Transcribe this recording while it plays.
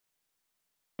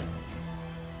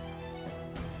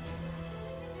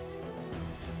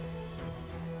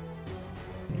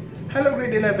Hello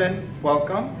grade 11,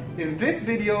 welcome. In this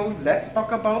video, let's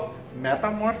talk about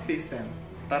metamorphism.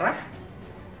 Tara!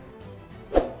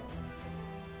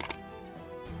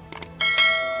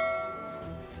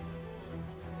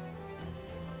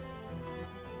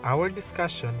 Our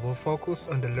discussion will focus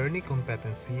on the learning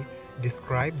competency,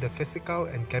 describe the physical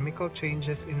and chemical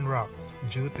changes in rocks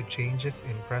due to changes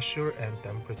in pressure and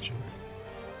temperature.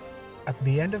 At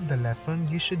the end of the lesson,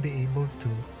 you should be able to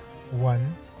 1.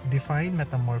 Define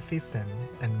metamorphism,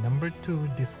 and 2.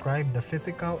 Describe the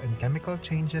physical and chemical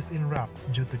changes in rocks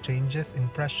due to changes in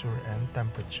pressure and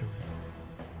temperature.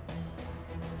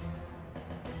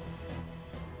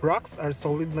 Rocks are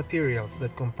solid materials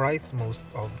that comprise most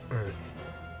of Earth.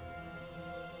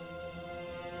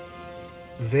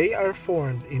 They are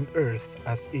formed in Earth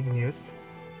as igneous,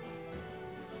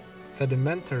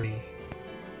 sedimentary,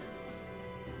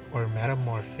 or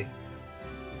metamorphic.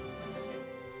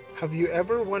 Have you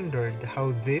ever wondered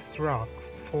how these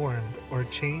rocks formed or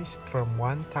changed from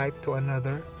one type to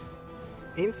another?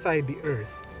 Inside the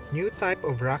Earth, new type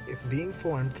of rock is being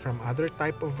formed from other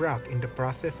type of rock in the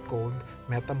process called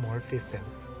metamorphism,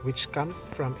 which comes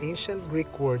from ancient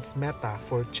Greek words meta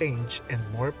for change and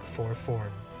morph for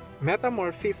form.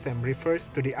 Metamorphism refers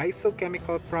to the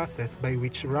isochemical process by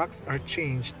which rocks are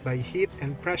changed by heat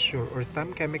and pressure or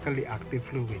some chemically active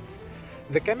fluids.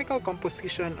 The chemical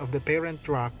composition of the parent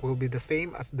rock will be the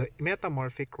same as the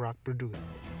metamorphic rock produced.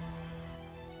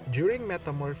 During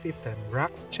metamorphism,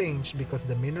 rocks change because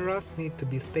the minerals need to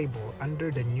be stable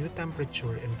under the new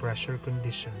temperature and pressure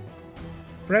conditions.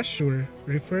 Pressure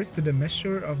refers to the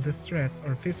measure of the stress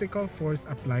or physical force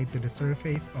applied to the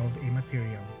surface of a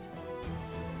material.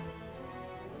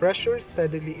 Pressure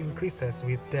steadily increases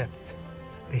with depth.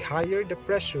 The higher the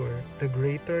pressure, the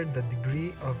greater the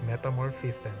degree of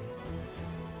metamorphism.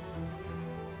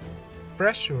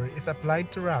 Pressure is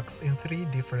applied to rocks in three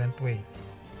different ways.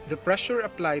 The pressure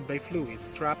applied by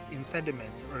fluids trapped in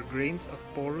sediments or grains of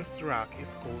porous rock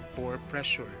is called pore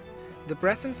pressure. The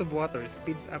presence of water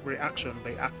speeds up reaction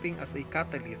by acting as a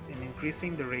catalyst in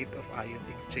increasing the rate of ion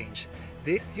exchange.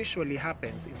 This usually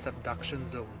happens in subduction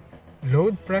zones.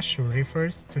 Load pressure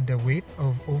refers to the weight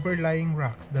of overlying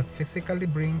rocks that physically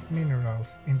brings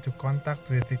minerals into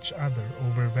contact with each other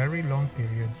over very long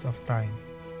periods of time.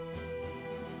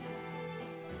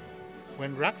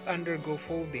 When rocks undergo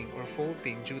folding or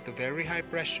faulting due to very high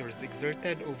pressures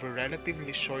exerted over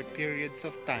relatively short periods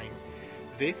of time,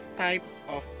 this type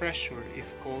of pressure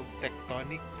is called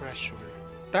tectonic pressure.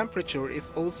 Temperature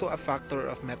is also a factor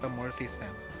of metamorphism.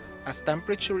 As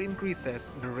temperature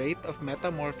increases, the rate of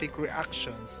metamorphic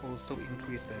reactions also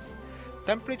increases.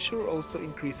 Temperature also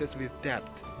increases with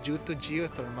depth due to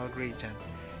geothermal gradient.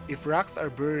 If rocks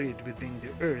are buried within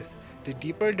the earth, the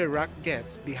deeper the rock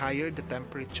gets, the higher the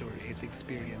temperature it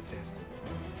experiences.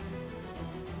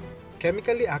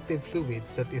 Chemically active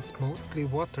fluids, that is mostly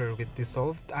water with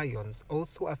dissolved ions,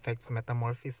 also affects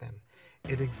metamorphism.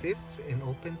 It exists in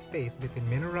open space between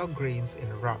mineral grains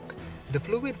in rock. The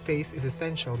fluid phase is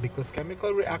essential because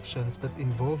chemical reactions that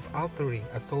involve altering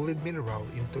a solid mineral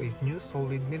into a new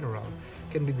solid mineral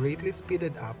can be greatly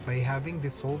speeded up by having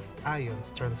dissolved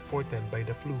ions transported by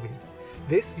the fluid.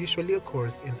 This usually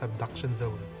occurs in subduction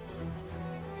zones.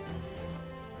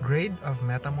 Grade of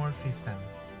metamorphism.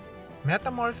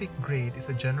 Metamorphic grade is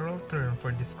a general term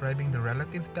for describing the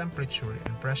relative temperature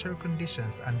and pressure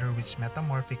conditions under which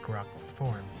metamorphic rocks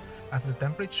form. As the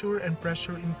temperature and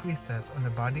pressure increases on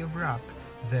a body of rock,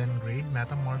 then grade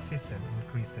metamorphism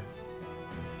increases.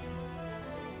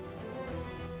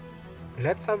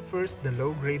 Let's have first the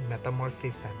low-grade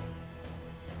metamorphism.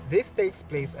 This takes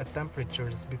place at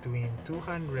temperatures between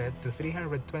 200 to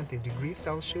 320 degrees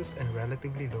Celsius and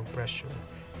relatively low pressure.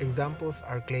 Examples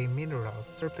are clay minerals,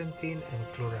 serpentine,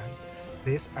 and chloride.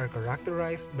 These are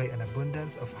characterized by an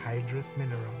abundance of hydrous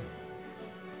minerals.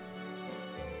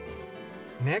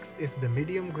 Next is the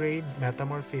medium-grade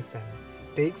metamorphism.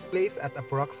 Takes place at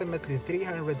approximately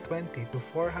 320 to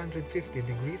 450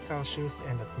 degrees Celsius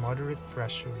and at moderate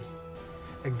pressures.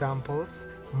 Examples: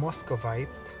 muscovite,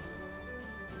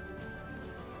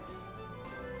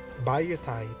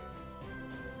 biotite,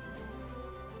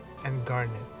 and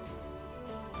garnet.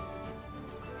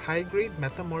 High-grade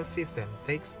metamorphism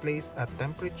takes place at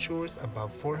temperatures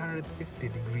above 450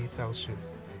 degrees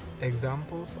Celsius.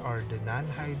 Examples are the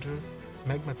non-hydrous,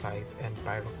 megmatite, and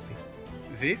pyroxene.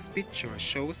 This picture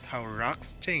shows how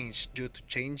rocks change due to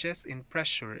changes in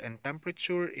pressure and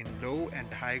temperature in low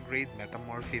and high-grade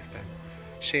metamorphism.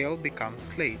 Shale becomes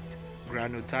slate,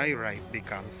 granodiorite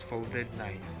becomes folded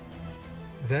gneiss.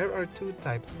 There are two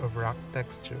types of rock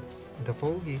textures, the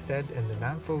foliated and the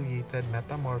non-foliated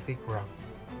metamorphic rocks.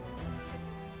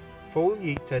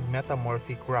 Foliated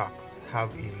metamorphic rocks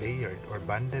have a layered or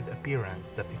banded appearance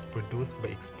that is produced by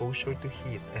exposure to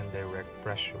heat and direct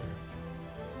pressure.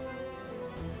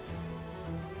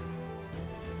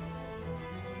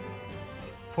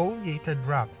 Foliated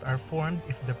rocks are formed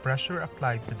if the pressure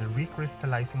applied to the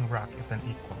recrystallizing rock is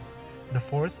unequal. The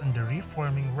force on the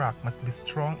reforming rock must be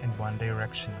strong and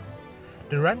one-directional.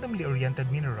 The randomly oriented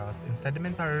minerals in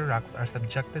sedimentary rocks are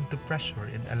subjected to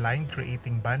pressure and aligned,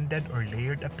 creating banded or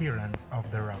layered appearance of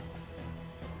the rocks.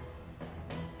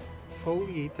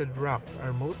 Foliated rocks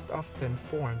are most often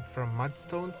formed from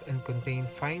mudstones and contain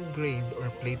fine-grained or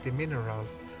platy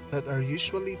minerals that are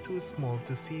usually too small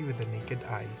to see with the naked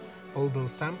eye, although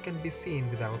some can be seen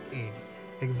without aid.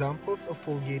 Examples of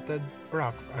foliated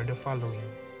rocks are the following.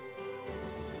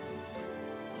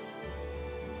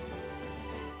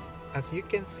 As you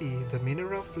can see, the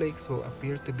mineral flakes will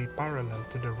appear to be parallel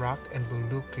to the rock and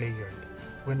will look layered.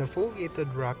 When a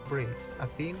foliated rock breaks, a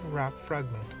thin rock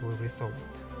fragment will result.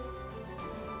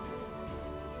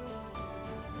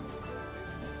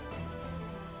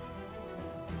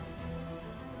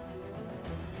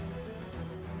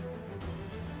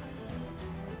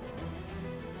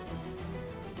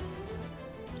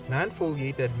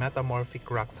 Non-foliated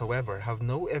metamorphic rocks, however, have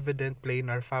no evident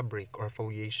planar fabric or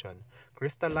foliation,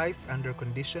 crystallized under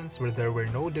conditions where there were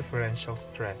no differential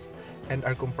stress, and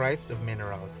are comprised of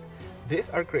minerals. These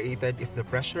are created if the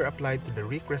pressure applied to the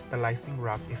recrystallizing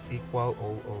rock is equal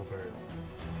all over.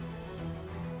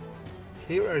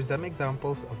 Here are some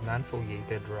examples of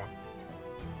non-foliated rocks.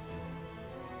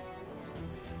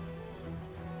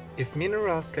 If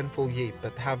minerals can foliate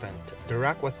but haven't, the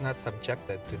rock was not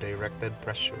subjected to directed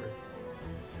pressure.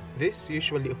 This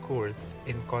usually occurs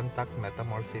in contact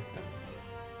metamorphism.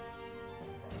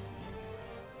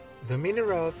 The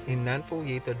minerals in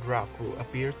non-foliated rock will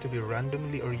appear to be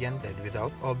randomly oriented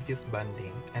without obvious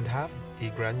banding and have a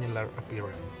granular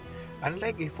appearance.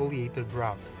 Unlike a foliated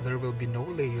rock, there will be no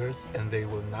layers and they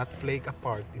will not flake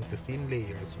apart into thin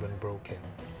layers when broken.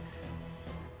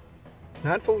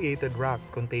 Non-foliated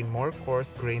rocks contain more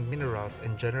coarse-grained minerals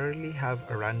and generally have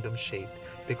a random shape.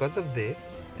 Because of this,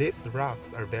 these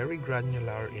rocks are very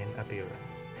granular in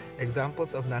appearance.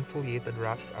 Examples of non-foliated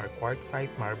rocks are quartzite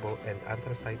marble and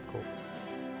anthracite coal.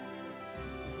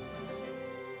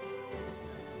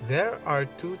 There are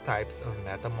two types of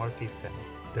metamorphism,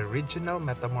 the regional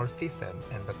metamorphism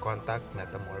and the contact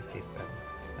metamorphism.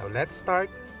 Now let's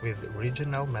start with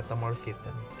regional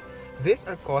metamorphism. These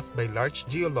are caused by large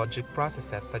geologic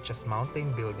processes such as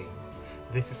mountain building.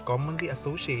 This is commonly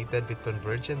associated with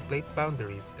convergent plate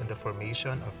boundaries and the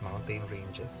formation of mountain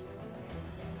ranges.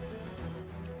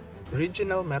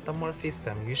 Regional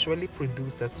metamorphism usually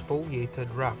produces foliated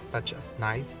rocks such as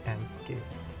gneiss and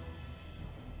schist.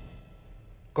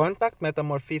 Contact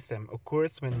metamorphism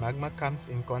occurs when magma comes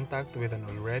in contact with an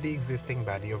already existing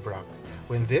body of rock.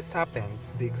 When this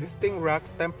happens, the existing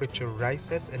rock's temperature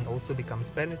rises and also becomes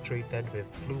penetrated with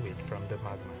fluid from the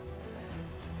magma.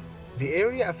 The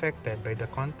area affected by the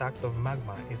contact of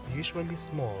magma is usually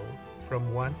small,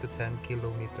 from 1 to 10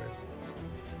 kilometers.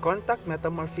 Contact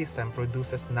metamorphism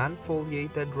produces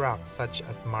non-foliated rocks such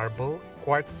as marble,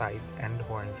 quartzite, and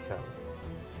hornfels.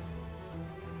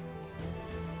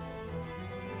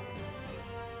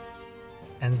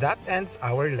 And that ends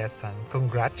our lesson.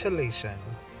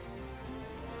 Congratulations!